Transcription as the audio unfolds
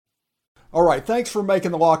All right, thanks for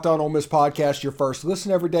making the Locked On Ole Miss podcast your first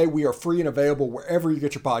listen every day. We are free and available wherever you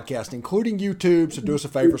get your podcast, including YouTube. So do us a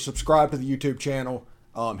favor, subscribe to the YouTube channel,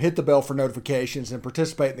 hit the bell for notifications, and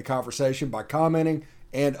participate in the conversation by commenting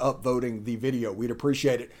and upvoting the video. We'd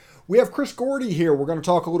appreciate it. We have Chris Gordy here. We're going to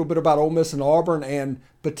talk a little bit about Ole Miss and Auburn and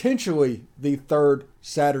potentially the third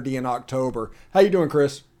Saturday in October. How you doing,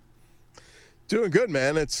 Chris? Doing good,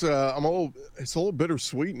 man. It's a little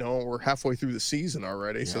bittersweet. No, we're halfway through the season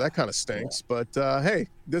already, so that kind of stinks. Yeah. But hey,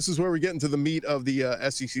 this is where we get into the meat of the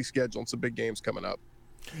SEC schedule and some big games coming up.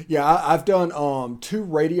 Yeah, I've done 2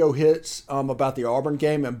 radio hits about the Auburn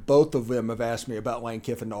game, and both of them have asked me about Lane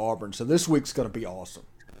Kiffin to Auburn. So this week's going to be awesome.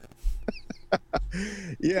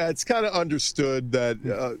 Yeah, it's kind of understood that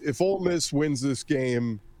if Ole Miss wins this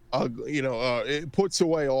game, it puts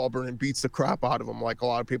away Auburn and beats the crap out of them like a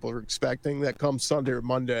lot of people are expecting. That comes Sunday or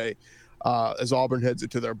Monday as Auburn heads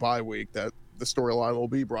into their bye week, that the storyline will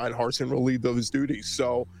be Brian Harsin will lead those duties.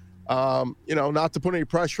 So, not to put any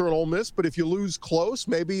pressure on Ole Miss, but if you lose close,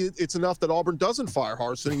 maybe it's enough that Auburn doesn't fire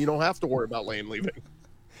Harsin and you don't have to worry about Lane leaving.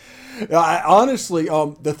 Honestly,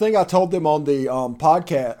 the thing I told them on the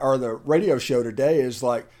podcast or the radio show today is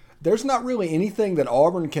like, there's not really anything that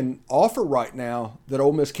Auburn can offer right now that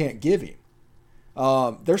Ole Miss can't give him.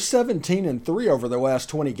 They're 17-3 over their last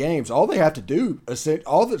 20 games. All they have to do,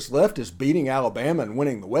 all that's left is beating Alabama and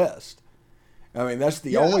winning the West. I mean, that's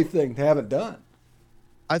the only thing they haven't done.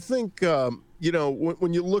 I think,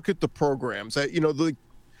 when you look at the programs, the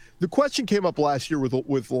question came up last year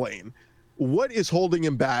with Lane. What is holding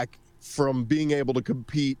him back from being able to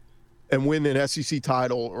compete and win an SEC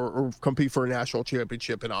title or compete for a national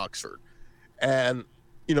championship in Oxford? And,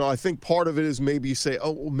 I think part of it is maybe you say,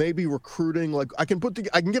 maybe recruiting. Like I can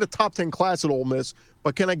get a top 10 class at Ole Miss,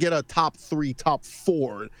 but can I get a top 3, top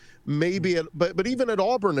 4? Maybe, but even at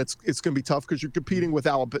Auburn, it's going to be tough because you're competing with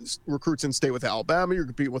recruits in state with Alabama. You're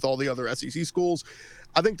competing with all the other SEC schools.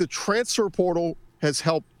 I think the transfer portal has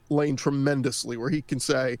helped Lane tremendously, where he can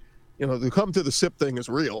say, the come to the SIP thing is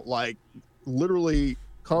real. Like literally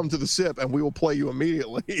come to the SIP and we will play you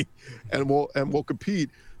immediately and we'll compete.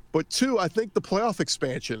 But 2, I think the playoff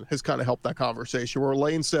expansion has kind of helped that conversation where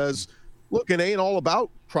Lane says, look, it ain't all about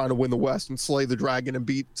trying to win the West and slay the dragon and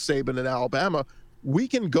beat Saban and Alabama. We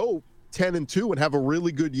can go 10-2 and have a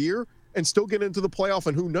really good year and still get into the playoff,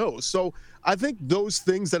 and who knows? So I think those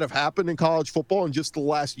things that have happened in college football in just the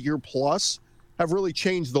last year plus have really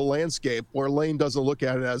changed the landscape, where Lane doesn't look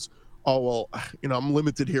at it as, I'm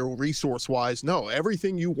limited here resource-wise. No,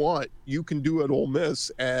 everything you want, you can do at Ole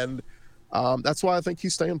Miss, and that's why I think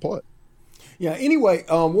he's staying put. Yeah, anyway,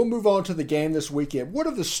 we'll move on to the game this weekend. What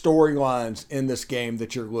are the storylines in this game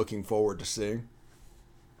that you're looking forward to seeing?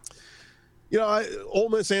 Ole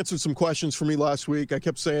Miss answered some questions for me last week. I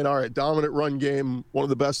kept saying, all right, dominant run game, one of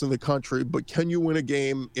the best in the country, but can you win a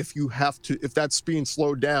game if that's being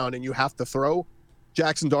slowed down and you have to throw?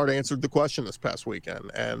 Jackson Dart answered the question this past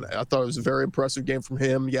weekend, and I thought it was a very impressive game from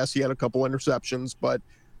him. Yes, he had a couple interceptions, but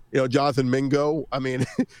Jonathan Mingo, I mean,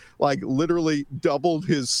 like literally doubled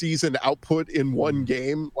his season output in one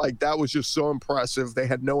game. Like that was just so impressive. They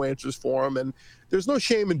had no answers for him, and there's no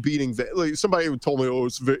shame in beating. Like somebody told me,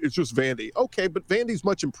 it's just Vandy. Okay, but Vandy's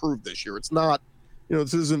much improved this year. It's not,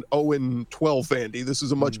 this isn't 0-12 Vandy. This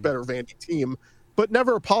is a much better Vandy team. But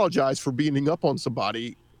never apologize for beating up on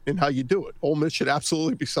somebody in how you do it. Ole Miss should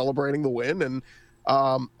absolutely be celebrating the win, and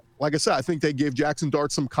like I said, I think they gave Jackson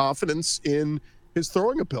Dart some confidence in his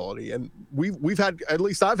throwing ability, and we've had, at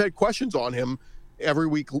least I've had questions on him every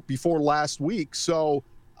week before last week. So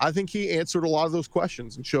I think he answered a lot of those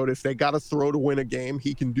questions and showed if they got to throw to win a game,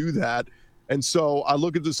 he can do that. And so I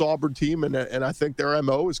look at this Auburn team, and I think their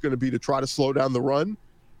MO is going to be to try to slow down the run.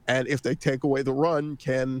 And if they take away the run,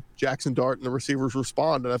 can Jackson Dart and the receivers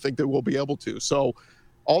respond? And I think they will be able to. So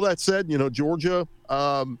all that said, Georgia,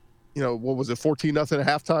 what was it, 14-0 at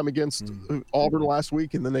halftime against Auburn last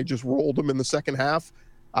week, and then they just rolled them in the second half.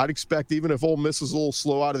 I'd expect, even if Ole Miss is a little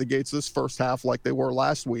slow out of the gates this first half like they were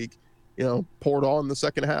last week, pour it on in the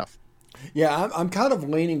second half. Yeah, I'm kind of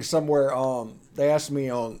leaning somewhere. They asked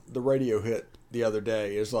me on the radio hit the other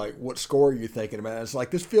day, is like, what score are you thinking about? It's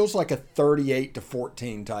like, this feels like a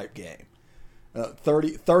 38-14 type game.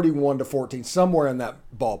 31-14, somewhere in that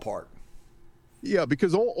ballpark. Yeah,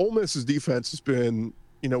 because Ole Miss's defense has been,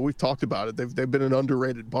 we've talked about it. They've been an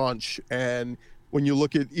underrated bunch. And when you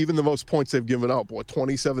look at even the most points they've given up,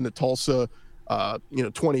 27 to Tulsa,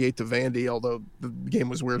 28 to Vandy, although the game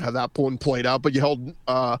was weird how that one played out. But you held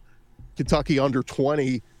Kentucky under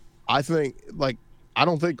 20. I think, I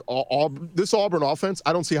don't think this Auburn offense,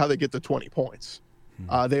 I don't see how they get to 20 points.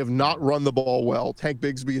 They have not run the ball well. Tank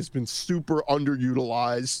Bigsby has been super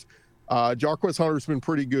underutilized. Jarquez Hunter's been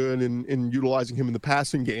pretty good in utilizing him in the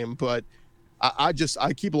passing game, but I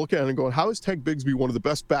keep looking at it and going, how is Tank Bigsby one of the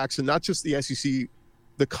best backs in not just the SEC,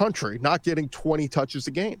 the country, not getting 20 touches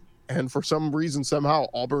a game? And for some reason, somehow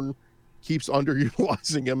Auburn keeps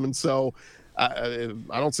underutilizing him. And so I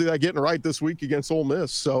don't see that getting right this week against Ole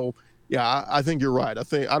Miss. So yeah, I think you're right.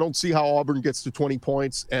 I don't see how Auburn gets to 20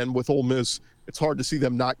 points. And with Ole Miss, it's hard to see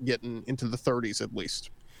them not getting into the 30s at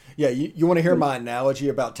least. Yeah, you want to hear my analogy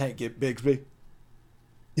about Tank Bigsby?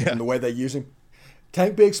 Yeah. And the way they use him?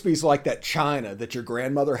 Tank Bigsby's like that china that your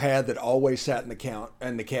grandmother had that always sat in the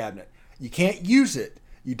cabinet. You can't use it.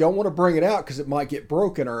 You don't want to bring it out because it might get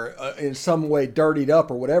broken or in some way dirtied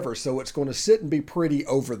up or whatever. So it's going to sit and be pretty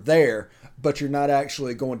over there, but you're not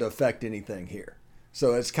actually going to affect anything here.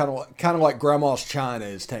 So it's kind of like Grandma's china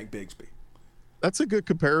is Tank Bigsby. That's a good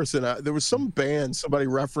comparison. There was some band somebody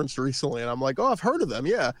referenced recently, and I'm like, oh, I've heard of them,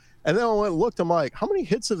 yeah. And then I went and looked. I'm like, how many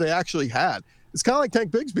hits have they actually had? It's kind of like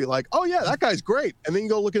Tank Bigsby, like, oh yeah, that guy's great. And then you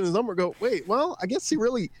go look at his number, and go, wait, well, I guess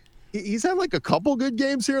he's had like a couple good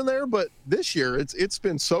games here and there, but this year it's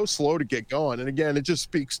been so slow to get going. And again, it just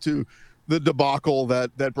speaks to the debacle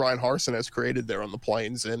that Brian Harsin has created there on the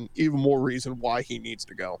Plains, and even more reason why he needs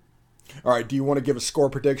to go. All right, do you want to give a score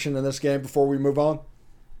prediction in this game before we move on?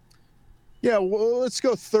 Yeah, well, let's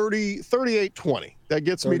go 38-20. That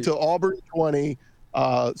gets me to Auburn 20.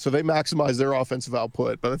 So they maximize their offensive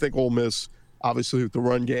output, but I think Ole Miss, obviously with the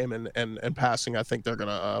run game and passing, I think they're going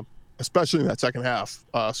to, especially in that second half,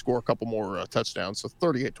 score a couple more touchdowns. So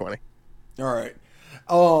 38-20. All right.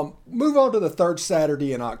 Move on to the third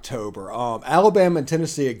Saturday in October. Alabama and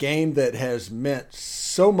Tennessee, a game that has meant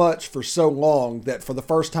so much for so long that for the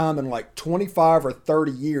first time in like 25 or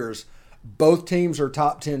 30 years, both teams are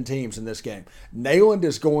top 10 teams in this game. Neyland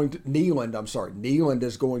is going to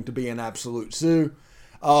be an absolute zoo.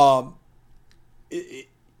 I'm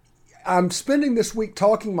spending this week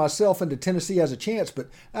talking myself into Tennessee has a chance, but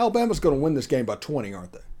Alabama's going to win this game by 20,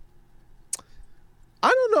 aren't they? I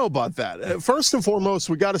don't know about that. First and foremost,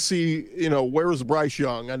 we got to see, where is Bryce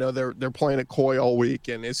Young? I know they're playing at Coy all week,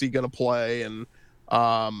 and is he going to play? And,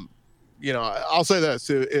 I'll say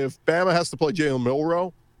this. If Bama has to play Jalen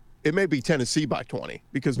Milroe, it may be Tennessee by 20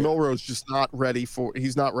 because Milroe's just not ready for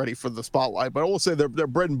the spotlight. But I will say their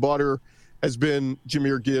bread and butter has been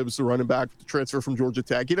Jahmyr Gibbs, the running back, the transfer from Georgia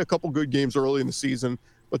Tech. He had a couple good games early in the season,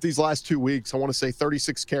 but these last 2 weeks, I want to say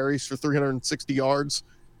 36 carries for 360 yards.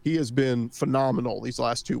 He has been phenomenal these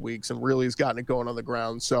last 2 weeks and really has gotten it going on the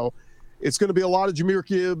ground. So it's going to be a lot of Jahmyr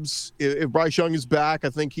Gibbs. If Bryce Young is back,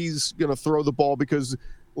 I think he's going to throw the ball because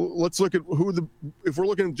let's look at if we're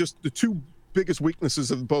looking at just the two biggest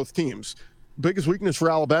weaknesses of both teams. Biggest weakness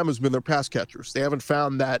for Alabama has been their pass catchers. They haven't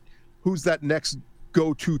found that who's that next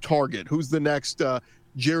go-to target, who's the next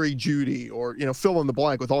Jerry Jeudy or fill in the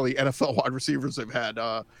blank with all the NFL wide receivers they've had.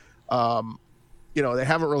 They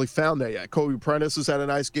haven't really found that yet. Kobe Prentice has had a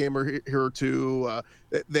nice game here or two.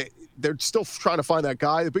 They're still trying to find that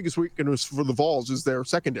guy. The biggest weakness for the Vols is their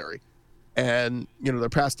secondary. And, their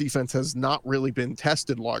pass defense has not really been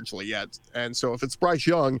tested largely yet. And so if it's Bryce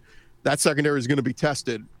Young, that secondary is going to be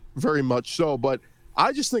tested very much so. But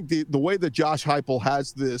I just think the way that Josh Heupel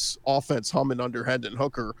has this offense humming under Hendon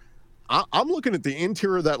Hooker, I'm looking at the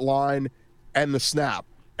interior of that line and the snap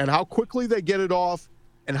and how quickly they get it off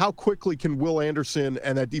and how quickly can Will Anderson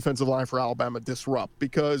and that defensive line for Alabama disrupt.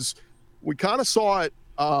 Because we kind of saw it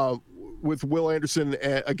with Will Anderson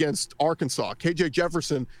against Arkansas. KJ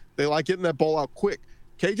Jefferson, they like getting that ball out quick.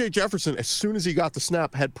 KJ Jefferson, as soon as he got the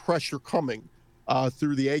snap, had pressure coming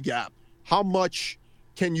through the A-gap. How much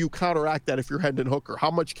can you counteract that if you're Hendon Hooker?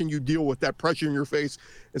 How much can you deal with that pressure in your face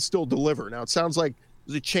and still deliver? Now, it sounds like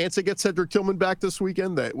there's a chance to get Cedric Tillman back this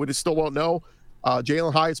weekend that we still don't know.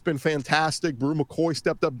 Jalen Hyatt's been fantastic. Brew McCoy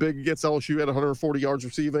stepped up big against LSU at 140 yards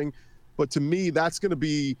receiving. But to me, that's going to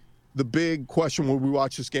be the big question when we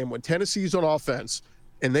watch this game. When Tennessee's on offense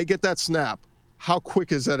and they get that snap, how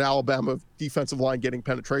quick is that Alabama defensive line getting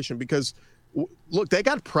penetration? Because, look, they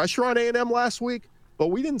got pressure on A&M last week, but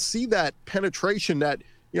we didn't see that penetration that,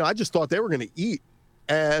 I just thought they were going to eat.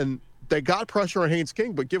 And they got pressure on Haynes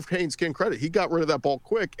King, but give Haynes King credit. He got rid of that ball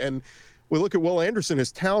quick. And we look at Will Anderson,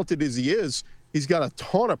 as talented as he is, he's got a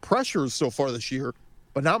ton of pressures so far this year,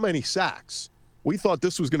 but not many sacks. We thought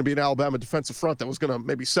this was going to be an Alabama defensive front that was going to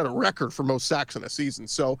maybe set a record for most sacks in a season.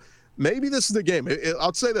 So maybe this is the game.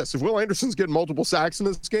 I'll say this. If Will Anderson's getting multiple sacks in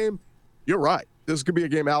this game, you're right. This could be a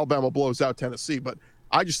game Alabama blows out Tennessee. But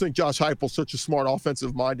I just think Josh Heupel's such a smart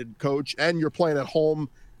offensive-minded coach, and you're playing at home.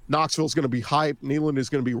 Knoxville's going to be hyped. Neyland is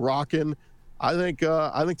going to be rocking. I think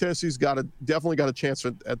Tennessee's definitely got a chance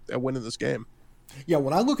at winning this game. Yeah,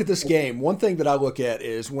 when I look at this game, one thing that I look at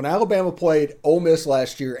is when Alabama played Ole Miss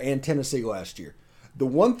last year and Tennessee last year, the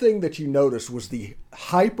one thing that you noticed was the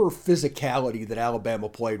hyper physicality that Alabama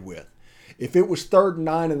played with. If it was 3rd and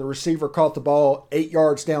 9 and the receiver caught the ball 8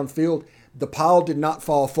 yards downfield, the pile did not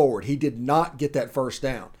fall forward. He did not get that first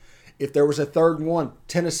down. If there was a 3rd and 1,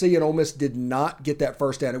 Tennessee and Ole Miss did not get that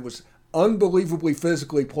first down. It was unbelievably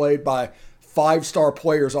physically played by 5-star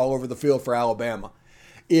players all over the field for Alabama.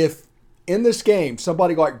 If in this game,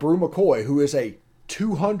 somebody like Brew McCoy, who is a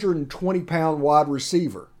 220-pound wide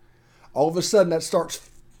receiver, all of a sudden that starts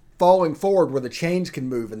falling forward where the chains can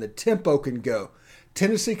move and the tempo can go.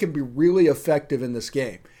 Tennessee can be really effective in this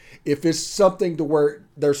game. If it's something to where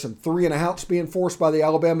there's some 3 and outs being forced by the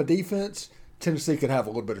Alabama defense, Tennessee could have a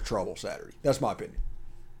little bit of trouble Saturday. That's my opinion.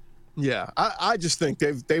 Yeah, I just think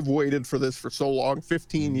they've waited for this for so long,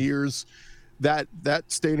 15 years. That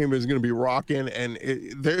stadium is going to be rocking, and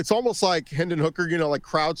it's almost like Hendon Hooker, like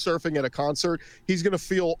crowd surfing at a concert. He's going to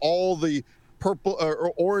feel all the purple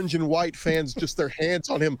or orange and white fans, just their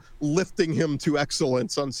hands on him, lifting him to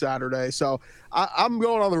excellence on Saturday. So I'm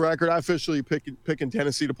going on the record. I officially picking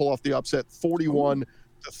Tennessee to pull off the upset,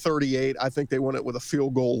 41-38. I think they win it with a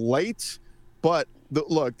field goal late. But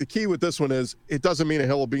look, the key with this one is it doesn't mean a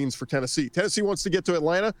hill of beans for Tennessee. Tennessee wants to get to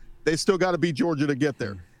Atlanta. They still got to beat Georgia to get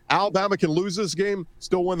there. Alabama can lose this game,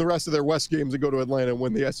 still win the rest of their West games and go to Atlanta and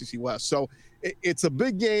win the SEC West. So it's a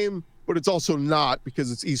big game, but it's also not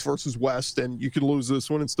because it's East versus West, and you can lose this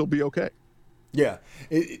one and still be okay. Yeah,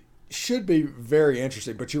 it should be very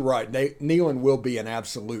interesting, but you're right. Neyland will be an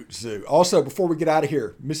absolute zoo. Also, before we get out of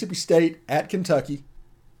here, Mississippi State at Kentucky.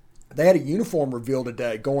 They had a uniform reveal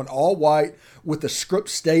today, going all white with the script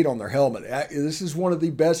State on their helmet. This is one of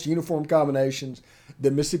the best uniform combinations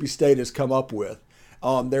that Mississippi State has come up with.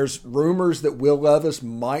 There's rumors that Will Levis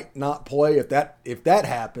might not play. If that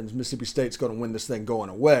happens, Mississippi State's going to win this thing going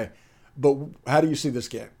away. But how do you see this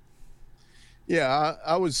game? Yeah,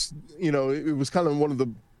 I was, it was kind of one of the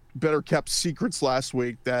better kept secrets last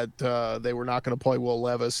week that they were not going to play Will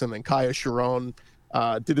Levis, and then Kaya Sharon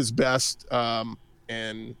did his best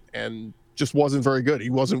and just wasn't very good. He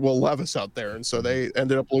wasn't Will Levis out there, and so they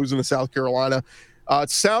ended up losing to South Carolina.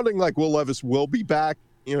 It's sounding like Will Levis will be back.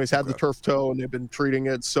 He's had the turf toe, and they've been treating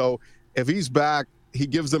it. So if he's back, he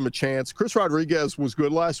gives them a chance. Chris Rodriguez was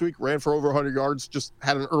good last week, ran for over 100 yards, just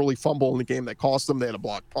had an early fumble in the game that cost them. They had a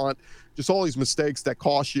blocked punt. Just all these mistakes that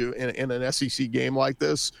cost you in an SEC game like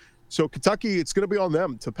this. So Kentucky, it's going to be on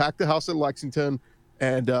them to pack the house at Lexington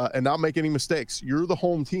and not make any mistakes. You're the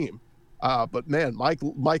home team. But, man,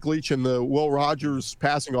 Mike Leach and the Will Rogers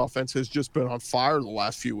passing offense has just been on fire the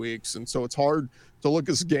last few weeks. And so it's hard to look at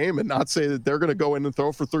this game and not say that they're going to go in and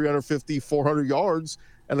throw for 350, 400 yards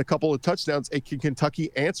and a couple of touchdowns. Can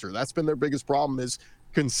Kentucky answer? That's been their biggest problem, is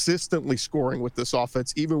consistently scoring with this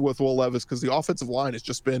offense, even with Will Levis, because the offensive line has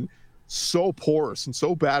just been so porous and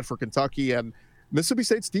so bad for Kentucky. And Mississippi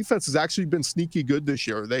State's defense has actually been sneaky good this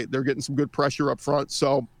year. They're getting some good pressure up front.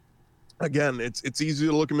 So, again, it's easy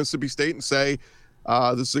to look at Mississippi State and say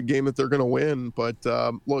this is a game that they're going to win. But,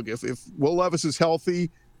 look, if Will Levis is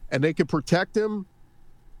healthy and they can protect him,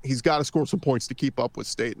 he's got to score some points to keep up with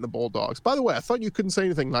State and the Bulldogs. By the way, I thought you couldn't say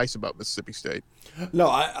anything nice about Mississippi State. No,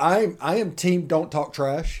 I am team don't talk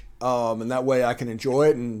trash, and that way I can enjoy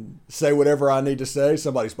it and say whatever I need to say.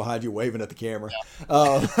 Somebody's behind you waving at the camera.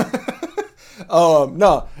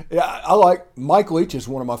 No, I like Mike Leach is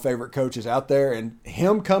one of my favorite coaches out there, and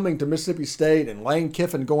him coming to Mississippi State and Lane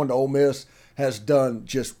Kiffin going to Ole Miss has done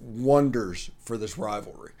just wonders for this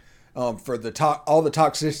rivalry. For all the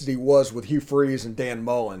toxicity was with Hugh Freeze and Dan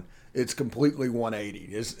Mullen, it's completely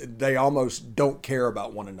 180. They almost don't care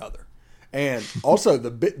about one another. And also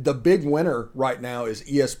the big winner right now is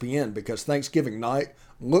ESPN, because Thanksgiving night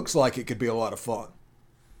looks like it could be a lot of fun.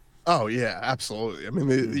 Oh, yeah, absolutely. I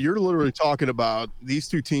mean, you're literally talking about these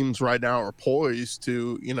two teams right now are poised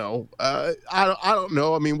to, I don't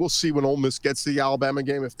know. I mean, we'll see when Ole Miss gets to the Alabama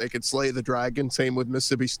game if they could slay the dragon. Same with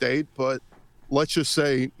Mississippi State. But let's just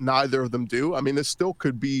say neither of them do. I mean, this still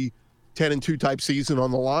could be 10-2 type season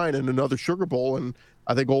on the line and another Sugar Bowl. And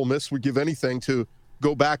I think Ole Miss would give anything to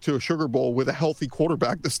go back to a Sugar Bowl with a healthy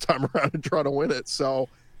quarterback this time around and try to win it. So,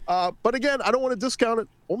 but again, I don't want to discount it.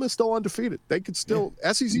 Ole Miss still undefeated. They could still,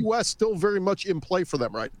 SEC West still very much in play for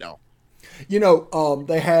them right now.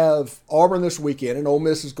 They have Auburn this weekend, and Ole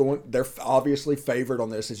Miss is they're obviously favored on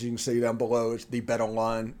this. As you can see down below, it's the Bet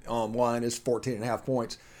Online line is 14.5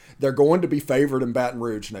 points. They're going to be favored in Baton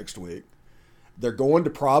Rouge next week. They're going to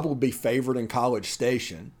probably be favored in College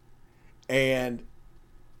Station. And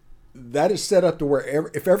that is set up to where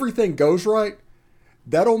if everything goes right,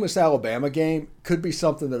 that Ole Miss Alabama game could be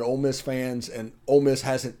something that Ole Miss fans and Ole Miss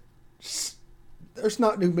hasn't. There's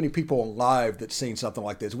not too many people alive that's seen something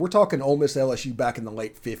like this. We're talking Ole Miss LSU back in the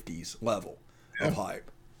late 50s level of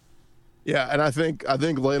hype. Yeah, and I think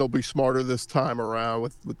Lane will be smarter this time around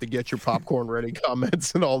with the get your popcorn ready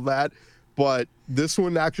comments and all that. But this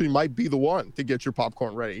one actually might be the one to get your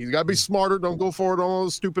popcorn ready. You got to be smarter. Don't go for it on all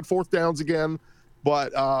those stupid fourth downs again.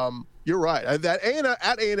 But you're right. That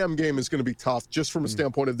A&M game is going to be tough just from a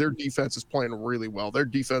standpoint of their defense is playing really well. Their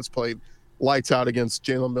defense played lights out against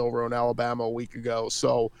Jalen Milroe in Alabama a week ago.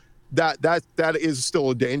 So that is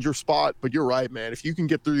still a danger spot. But you're right, man. If you can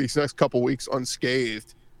get through these next couple weeks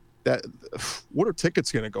unscathed, what are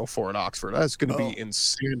tickets going to go for at Oxford? That's going to be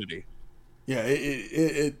insanity. Yeah,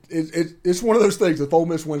 it's one of those things. If Ole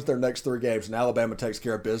Miss wins their next 3 games and Alabama takes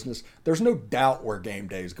care of business, there's no doubt where game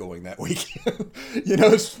day is going that weekend.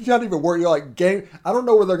 It's not even worried. You're like, game. I don't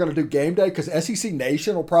know where they're going to do game day because SEC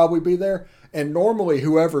Nation will probably be there. And normally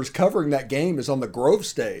whoever's covering that game is on the Grove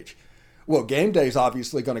stage. Well, game day is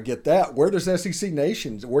obviously going to get that. Where does SEC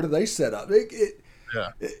Nation, where do they set up?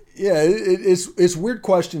 It's weird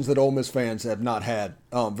questions that Ole Miss fans have not had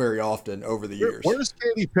very often over the years. Where's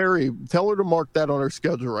Katy Perry? Tell her to mark that on her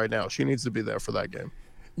schedule right now. She needs to be there for that game.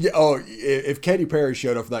 Yeah. Oh, if Katy Perry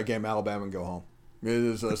showed up for that game, Alabama can go home.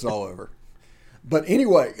 It's all over. But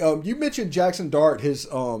anyway, you mentioned Jackson Dart, his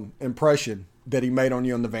impression that he made on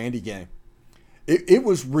you in the Vandy game. It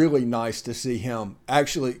was really nice to see him.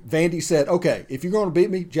 Actually, Vandy said, okay, if you're going to beat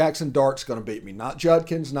me, Jackson Dart's going to beat me. Not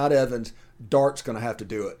Judkins, not Evans. Dart's going to have to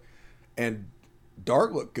do it. And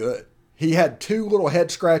Dart looked good. He had 2 little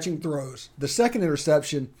head-scratching throws. The second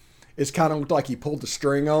interception is kind of looked like he pulled the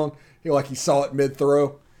string on. Like he saw it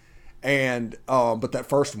mid-throw. And but that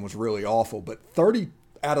first one was really awful. But 30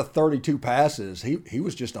 out of 32 passes, he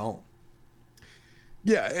was just on.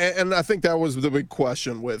 Yeah, and I think that was the big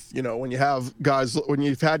question with, when you've had guys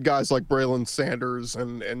like Braylon Sanders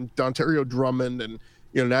and Dontario Drummond and,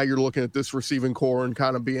 now you're looking at this receiving core and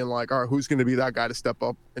kind of being like, all right, who's going to be that guy to step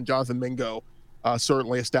up? And Jonathan Mingo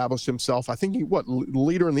certainly established himself. I think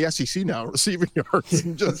leader in the SEC now, receiving yards,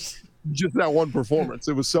 just that one performance.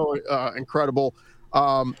 It was so incredible.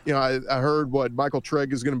 I heard what Michael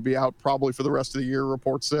Trigg is going to be out probably for the rest of the year,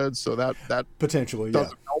 report said. So that potentially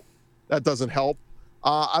doesn't help. That doesn't help.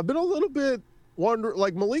 I've been a little bit wondering,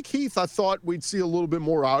 like Malik Heath, I thought we'd see a little bit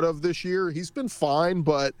more out of this year. He's been fine,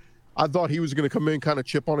 but I thought he was going to come in kind of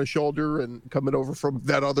chip on his shoulder and coming over from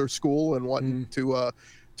that other school and wanting to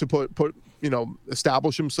put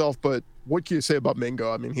establish himself. But what can you say about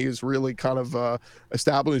Mingo? I mean, he is really kind of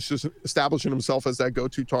establishing himself as that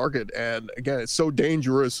go-to target. And again, it's so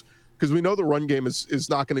dangerous because we know the run game is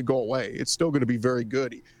not going to go away. It's still going to be very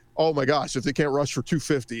good. Oh my gosh, if they can't rush for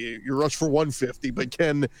 250, you rush for 150. But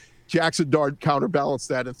can Jackson Dart counterbalance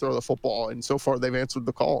that and throw the football? And so far, they've answered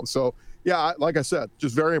the call. And so, yeah, like I said,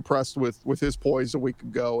 just very impressed with his poise a week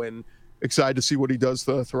ago and excited to see what he does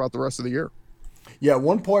throughout the rest of the year. Yeah,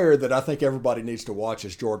 one player that I think everybody needs to watch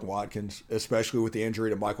is Jordan Watkins, especially with the injury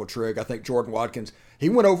to Michael Trigg. I think Jordan Watkins, he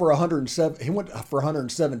went over 107. He went for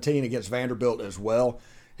 117 against Vanderbilt as well.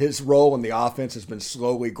 His role in the offense has been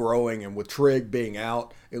slowly growing, and with Trigg being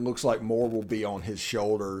out, it looks like more will be on his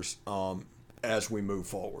shoulders as we move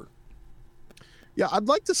forward. Yeah, I'd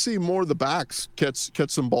like to see more of the backs catch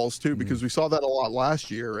some balls too, because we saw that a lot last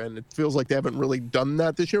year, and it feels like they haven't really done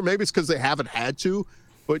that this year. Maybe it's because they haven't had to,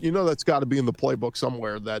 but that's got to be in the playbook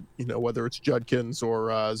somewhere. That whether it's Judkins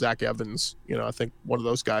or Zach Evans, I think one of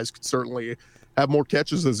those guys could certainly have more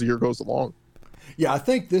catches as the year goes along. Yeah, I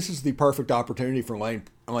think this is the perfect opportunity for Lane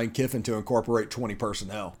Kiffin to incorporate 20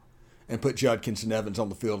 personnel and put Judkins and Evans on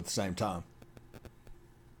the field at the same time.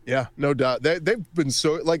 Yeah, no doubt. They've been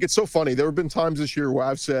so, it's so funny. There have been times this year where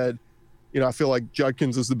I've said, I feel like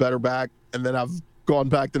Judkins is the better back, and then I've gone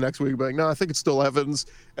back the next week and be like, no, I think it's still Evans.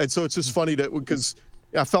 And so it's just funny because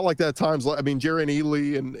I felt like that at times. I mean, Jerry and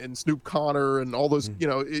Ely and Snoop Connor and all those,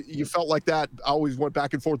 you felt like that. I always went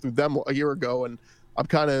back and forth with them a year ago, and I'm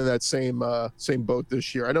kind of in that same boat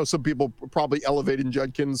this year. I know some people probably elevated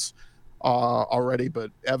Judkins already, but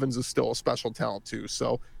Evans is still a special talent too.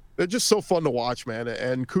 So they're just so fun to watch, man.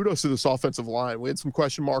 And kudos to this offensive line. We had some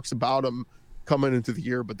question marks about them coming into the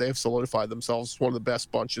year, but they have solidified themselves as one of the best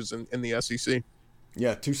bunches in the SEC.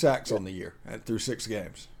 Yeah, 2 sacks on the year through 6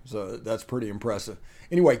 games. So that's pretty impressive.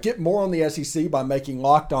 Anyway, get more on the SEC by making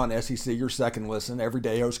Locked On SEC your second listen.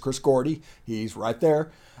 Everyday host Chris Gordy, he's right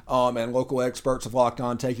there. And local experts of Locked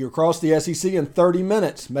On take you across the SEC in 30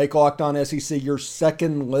 minutes. Make Locked On SEC your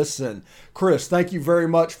second listen. Chris, thank you very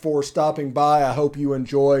much for stopping by. I hope you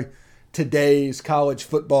enjoy today's college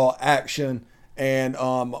football action and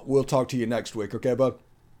we'll talk to you next week. Okay, bud?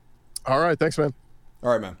 All right. Thanks, man.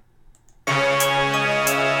 All right, man.